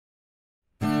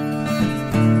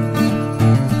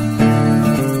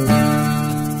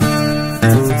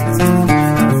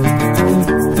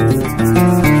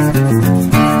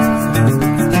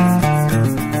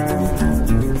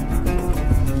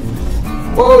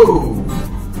Whoa!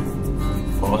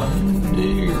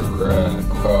 Flounder right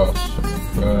across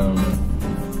from.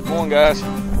 Morning, guys.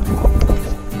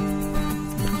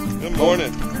 Good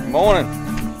morning. Good morning.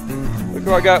 Look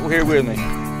who I got here with me.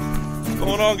 What's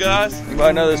going on, guys?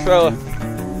 Anybody know this fella?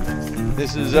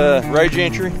 This is Ray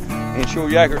Gentry, Inshore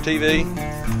Yaker TV.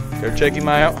 Go check him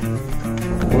out.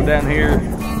 We're down here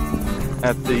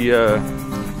at the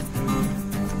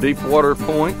deep water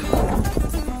point.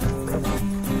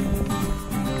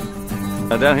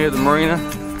 Down here at the marina.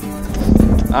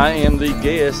 I am the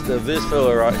guest of this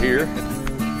fella right here.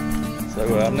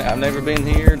 So I've never been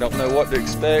here, don't know what to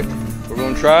expect. We're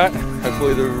gonna try it.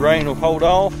 Hopefully the rain will hold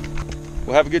off.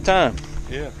 We'll have a good time.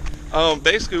 Yeah.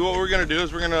 Basically what we're gonna do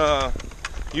is we're gonna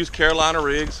use Carolina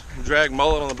rigs, drag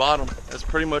mullet on the bottom. That's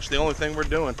pretty much the only thing we're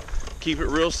doing. Keep it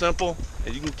real simple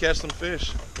and you can catch some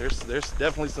fish. There's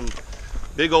definitely some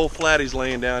big old flatties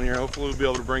laying down here. Hopefully we'll be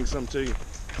able to bring some to you.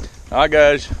 All right,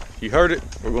 guys, you heard it.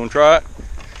 We're gonna try it.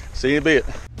 See you in a bit.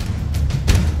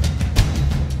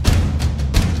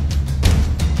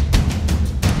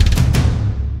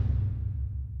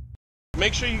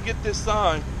 Make sure you get this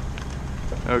sign.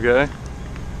 Okay.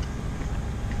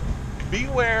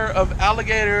 Beware of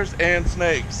alligators and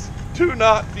snakes. Do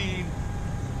not feed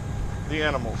the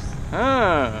animals.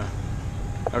 Ah.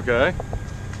 Okay.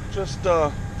 Just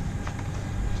to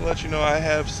let you know, I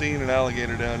have seen an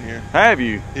alligator down here. Have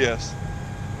you? Yes.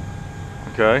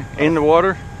 Okay. In the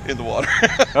water? In the water.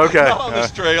 Okay. Not on this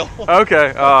trail.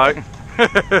 Okay. All right.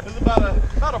 There's about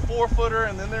a 4-footer,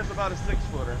 and then there's about a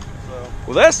 6-footer. So.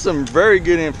 Well, that's some very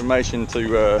good information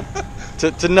to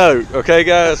note. Okay,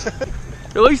 guys.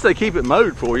 At least they keep it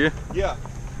mowed for you. Yeah.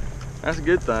 That's a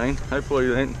good thing. Hopefully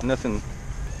there ain't nothing.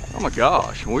 Oh my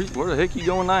gosh, where the heck you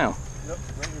going now? Yep,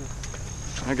 right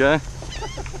here. Okay.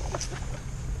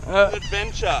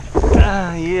 Adventure.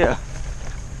 Yeah.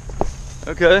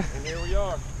 Okay. And here we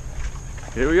are.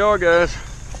 Here we are, guys.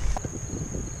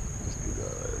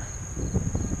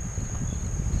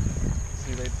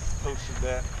 See, they posted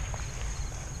that.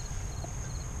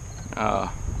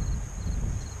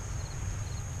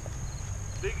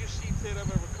 Biggest sheep's head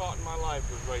I've ever caught in my life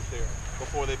was right there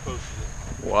before they posted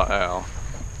it. Wow.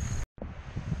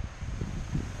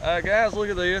 Guys, look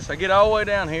at this. I get all the way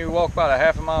down here, walk about a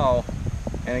half a mile,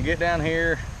 and I get down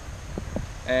here,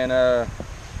 and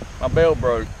my bell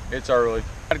broke. It's early. I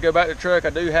had to go back to the truck. I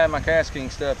do have my casting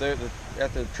stuff there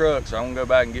at the truck, so I'm gonna go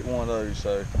back and get one of those.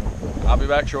 So I'll be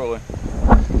back shortly.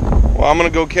 Well, I'm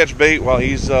gonna go catch bait while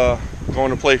he's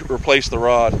going to replace the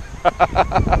rod.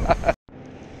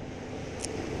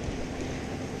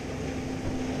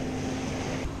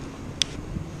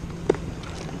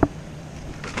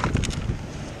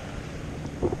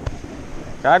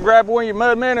 Can I grab one of your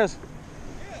mud minnows?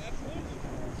 Yeah, absolutely.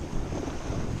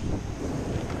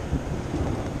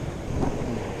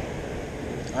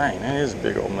 Dang, that is a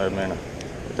big old mud minnow.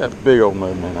 Look at that big old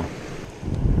mud minnow.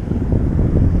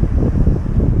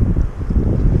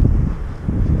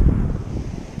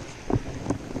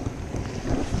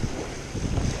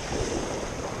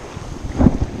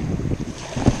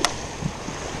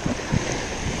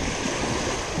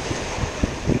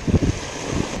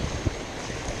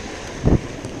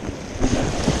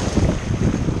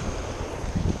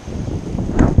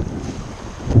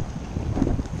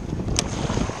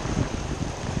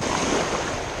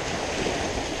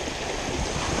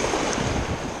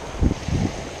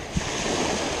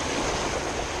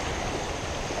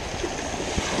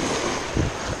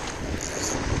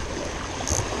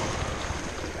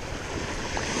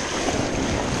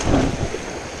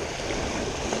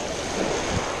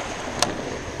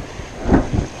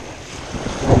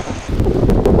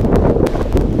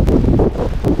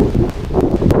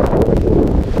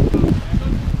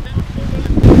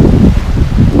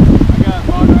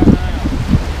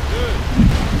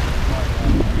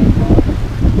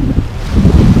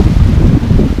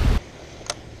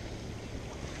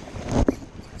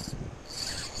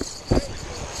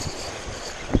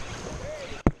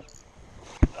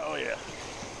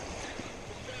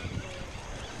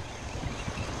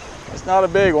 It's not a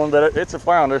big one, but it's a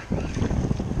flounder.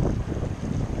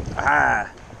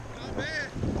 Ah. Not bad.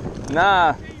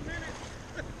 Nah. 15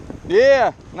 minutes.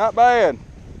 Yeah, not bad.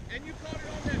 And you caught it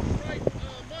on that right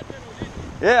mud minnow,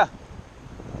 didn't you? Yeah.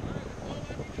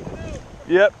 That's all I need to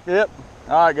know. Yep.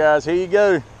 All right, guys, here you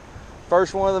go.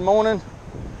 First one of the morning.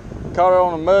 Caught it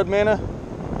on a mud minnow.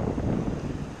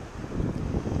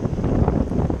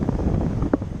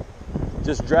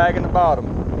 Just dragging the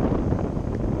bottom.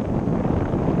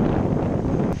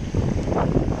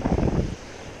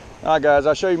 All right, guys,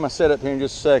 I'll show you my setup here in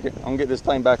just a second. I'm gonna get this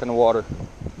thing back in the water.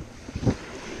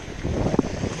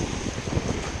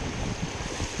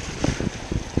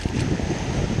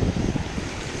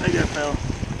 There you go, fella.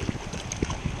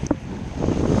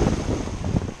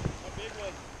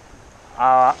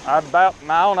 About,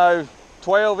 I don't know,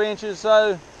 12 inches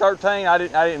so, 13. I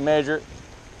didn't measure it.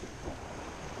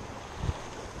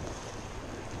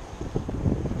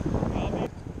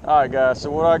 All right, guys.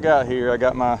 So what I got here, I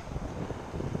got my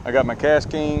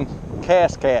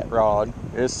Kayak rod.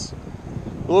 It's a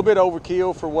little bit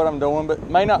overkill for what I'm doing, but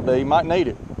may not be. Might need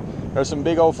it. There's some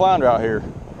big old flounder out here.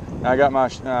 I got my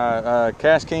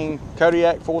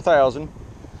Kayak 4000.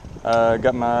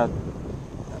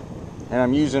 And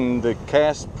I'm using the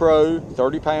Cast Pro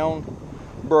 30-pound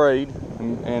braid,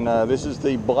 and this is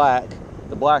the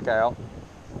blackout.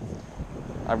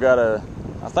 I've got I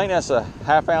think that's a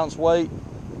 1/2 ounce weight,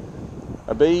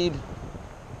 a bead,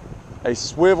 a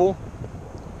swivel,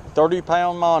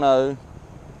 30-pound mono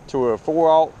to a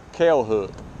 4/0 Kell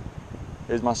hook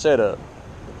is my setup.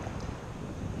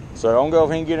 So I'm gonna go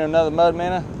ahead and get another mud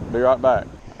minnow. Be right back.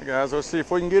 Hey guys, let's see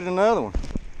if we can get another one.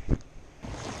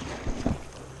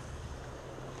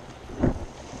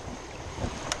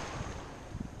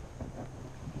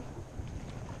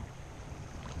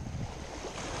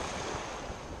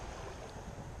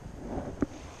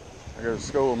 There's a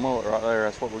school of mullet right there.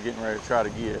 That's what we're getting ready to try to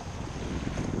get.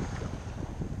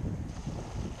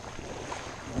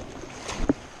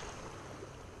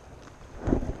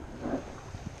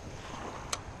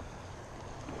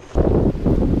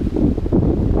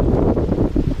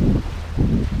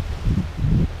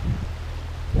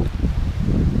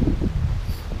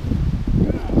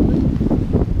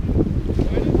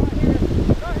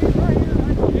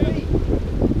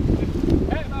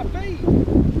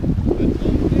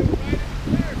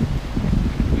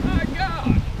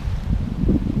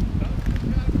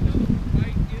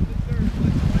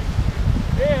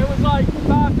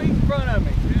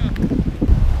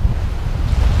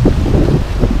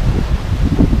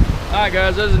 Alright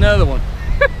guys, there's another one.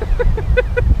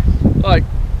 Like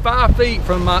 5 feet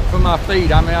from my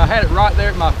feet. I mean, I had it right there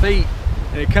at my feet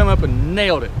and it come up and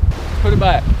nailed it. Put it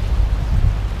back.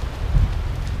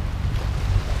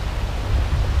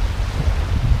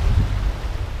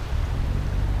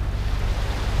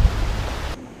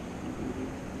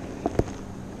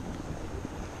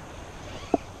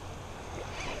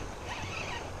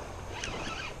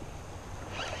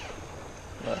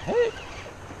 The heck?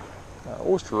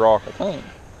 Oyster rock, I think.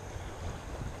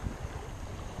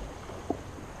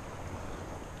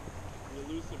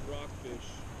 Elusive rockfish.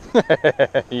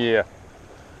 Yeah.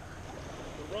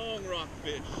 The wrong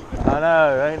rockfish. I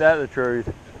know, ain't that the truth?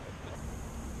 It's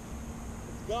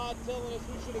God telling us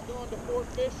we should have gone to Fort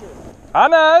Fisher. I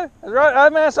know, that's right. I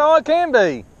mean, that's all it can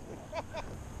be.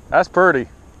 That's pretty.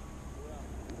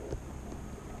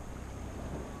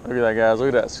 Look at that, guys.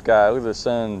 Look at that sky. Look at the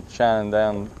sun shining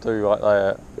down through like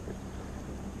that.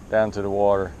 Down to the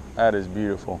water. That is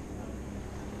beautiful.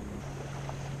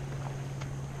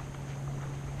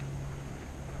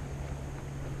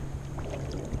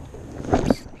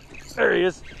 There he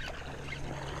is.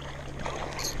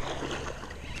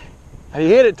 He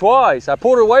hit it twice. I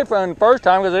pulled it away from him the first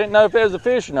time because I didn't know if it was a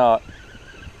fish or not.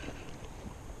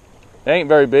 It ain't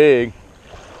very big.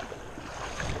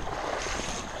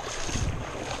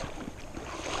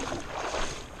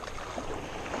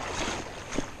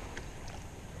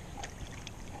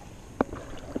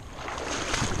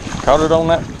 Caught it on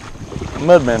that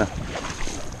mud minnow.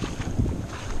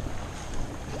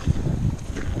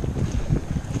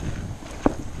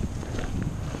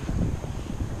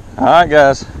 All right,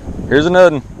 guys, here's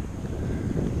another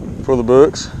one for the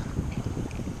books.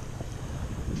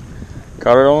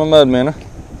 Caught it on the mud minnow.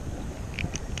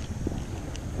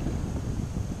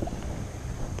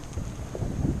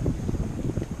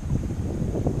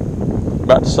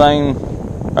 About the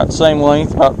same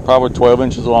length, about probably 12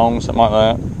 inches long, something like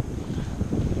that.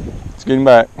 Let's get him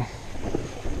back.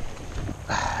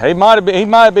 He might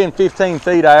have been 15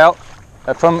 feet out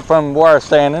from where I was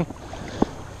standing.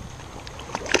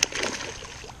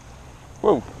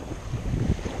 Whoa.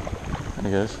 There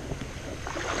he goes.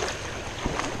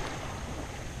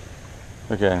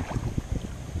 Look at him.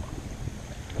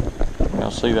 Y'all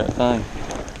see that thing?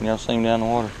 Can y'all see him down the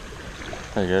water?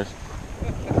 There he goes.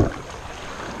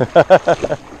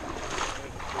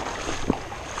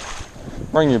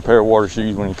 Bring you a pair of water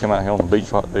shoes when you come out here on the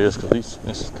beach like this, because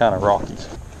this is kind of rocky.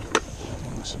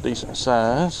 It's a decent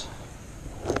size.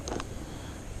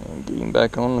 And get him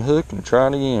back on the hook and try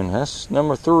it again. That's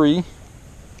number 3.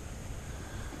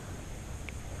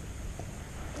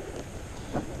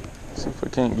 See if we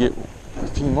can't get a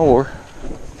few more.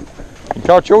 You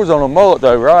caught yours on a mullet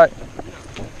though, right?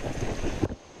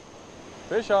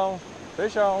 Fish on,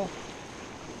 fish on.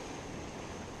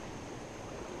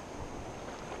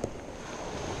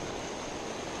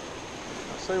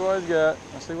 see what he's got.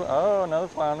 Let's see what. Oh, another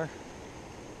flounder.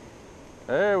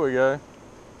 There we go.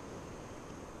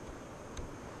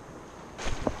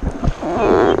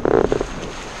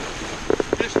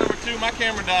 Fish number 2. My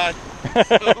camera died.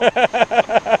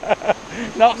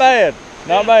 Not bad.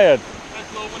 Not bad.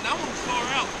 That's low one. That one was far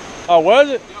out. Oh, was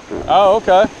it? Yep. Oh,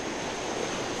 okay.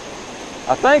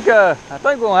 I think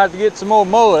we're gonna have to get some more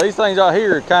mullet. These things out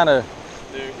here are kind of.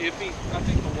 They're iffy. I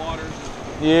think the water's.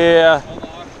 Yeah. All the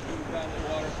oxygen's down in the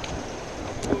water.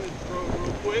 Go ahead and throw it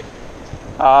real quick.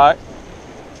 All right.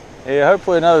 Yeah,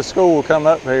 hopefully another school will come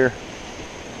up here.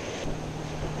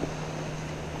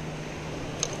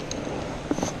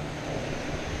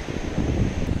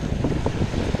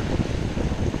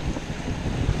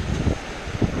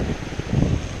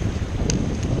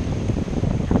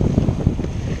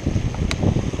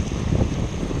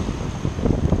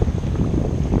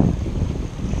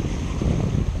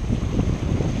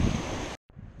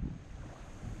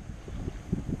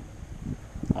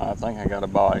 I think I got a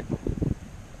bite.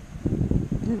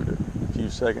 Give it a few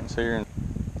seconds here, and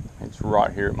it's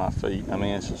right here at my feet. I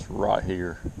mean, it's just right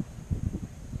here.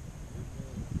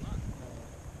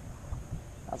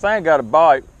 I think I got a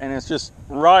bite, and it's just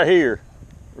right here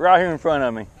in front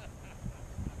of me.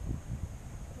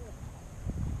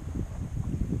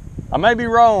 I may be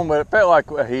wrong, but it felt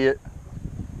like a hit.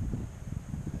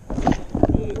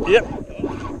 Yep.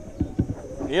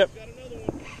 Yep.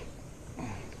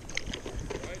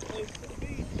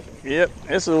 Yep,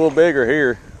 it's a little bigger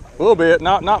here. A little bit,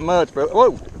 not much, but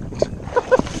whoa.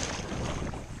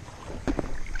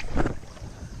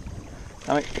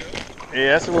 I mean,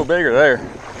 yeah, it's a little bigger there.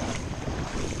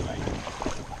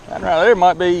 That right there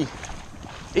might be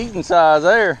eating size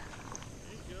there.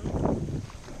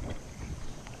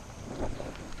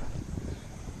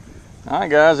 All right,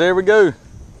 guys, there we go.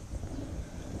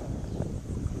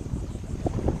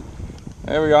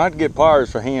 There we go. I had to get pliers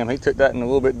for him. He took that in a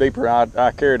little bit deeper.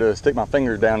 I cared to stick my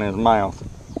fingers down in his mouth.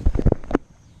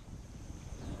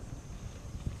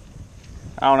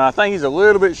 I don't know. I think he's a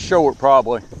little bit short,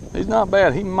 probably. He's not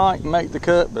bad. He might make the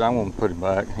cut, but I'm going to put him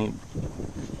back. He's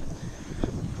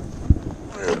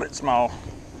a little bit small.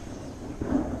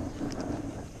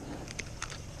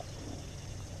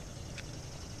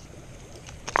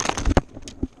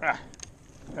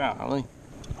 Golly.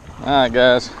 All right,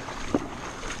 guys.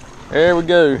 There we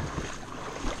go.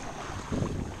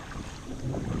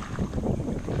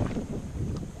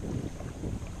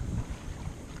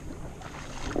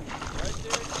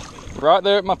 Right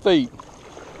there at my feet.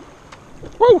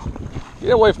 Woo!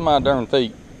 Get away from my darn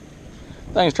feet.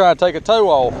 Thing's trying to take a toe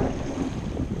off.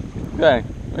 Okay,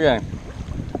 okay.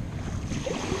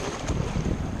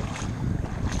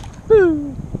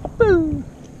 Woo! Woo!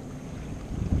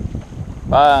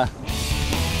 Bye.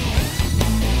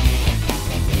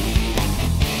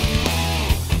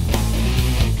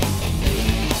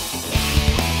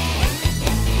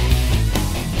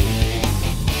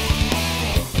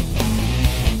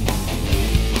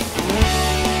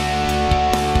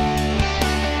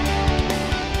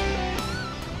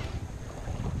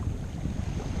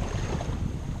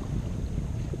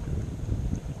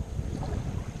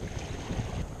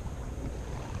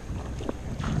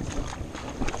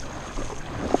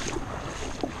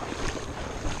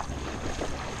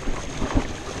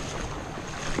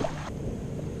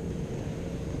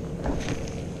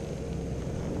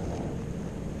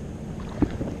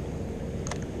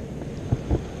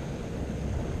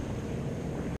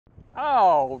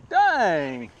 Oh,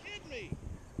 dang.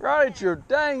 Right at your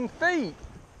dang feet.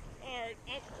 Alright,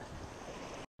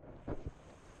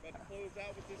 about to close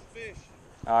out with this fish.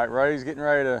 All right, Ray's getting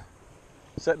ready to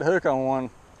set the hook on one.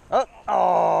 Oh,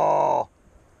 oh.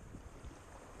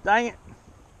 Dang it.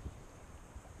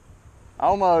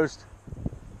 Almost.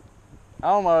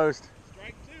 Almost.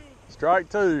 Strike 2. Strike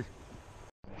 2.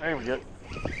 There we go.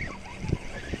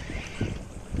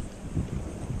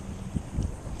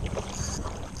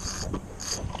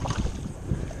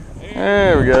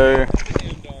 There we go.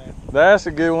 That's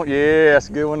a good one. Yeah, that's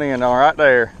a good one to end on right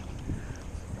there.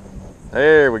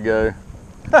 There we go.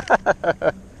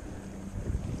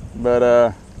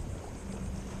 But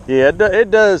yeah,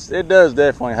 it does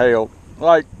definitely help.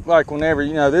 Like whenever,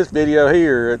 you know, this video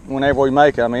here, whenever we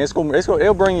make it, I mean,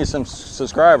 it'll bring you some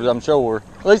subscribers, I'm sure.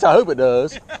 At least I hope it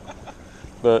does.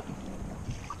 But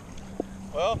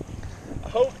well, I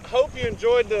hope you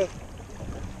enjoyed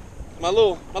my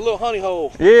little honey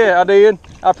hole. Yeah, I did.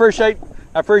 I appreciate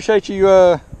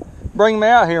you bringing me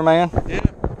out here, man. Yeah,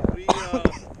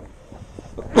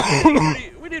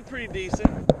 we did pretty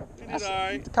decent. We did all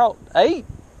right. Caught 8.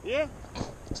 Yeah.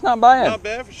 It's not bad. Not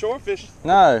bad for shore fish.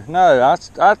 No, no.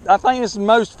 I think it's the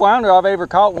most flounder I've ever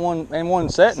caught in one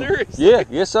setting. Seriously? Yeah,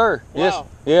 yes sir. Wow.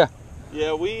 Yes, yeah.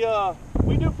 Yeah, we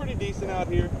do pretty decent out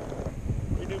here.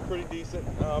 We do pretty decent.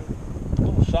 A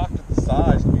little shocked at the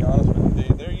size, to be honest with you,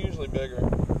 dude. They're usually bigger.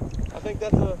 I think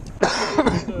that's a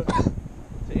good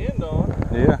to end on.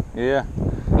 Yeah, yeah.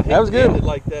 I hate That was to good. end it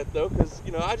like that though, because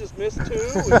you know I just missed 2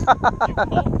 and you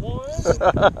caught 1.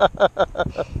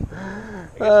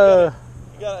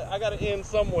 I gotta end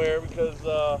somewhere because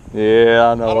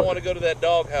yeah, I know. I don't want to go to that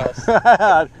doghouse.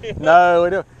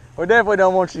 No, we definitely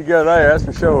don't want you to go there. That's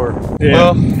for sure.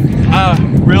 Yeah. Well, I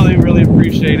really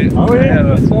appreciate it. Oh yeah, had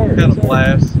a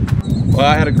blast. Well,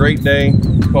 I had a great day.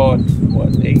 Caught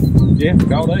what, 8? Yeah,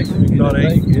 caught 8. Caught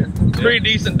 8. Yeah. Pretty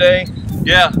decent day.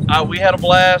 Yeah, we had a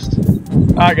blast.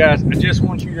 All right, guys. I just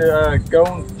want you to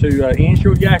go to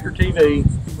Inshore Yaker TV.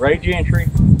 Ray Gentry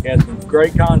has some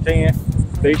great content.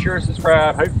 Be sure to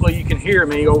subscribe. Hopefully you can hear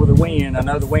me over the wind. I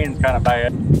know the wind's kind of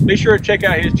bad. Be sure to check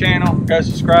out his channel. Go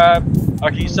subscribe.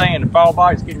 Like he's saying, the fall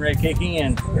bite's getting ready to kick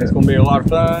in. It's going to be a lot of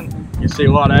fun. You'll see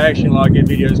a lot of action, a lot of good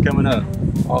videos coming up.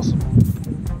 Awesome.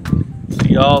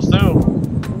 See y'all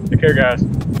soon. Take care, guys.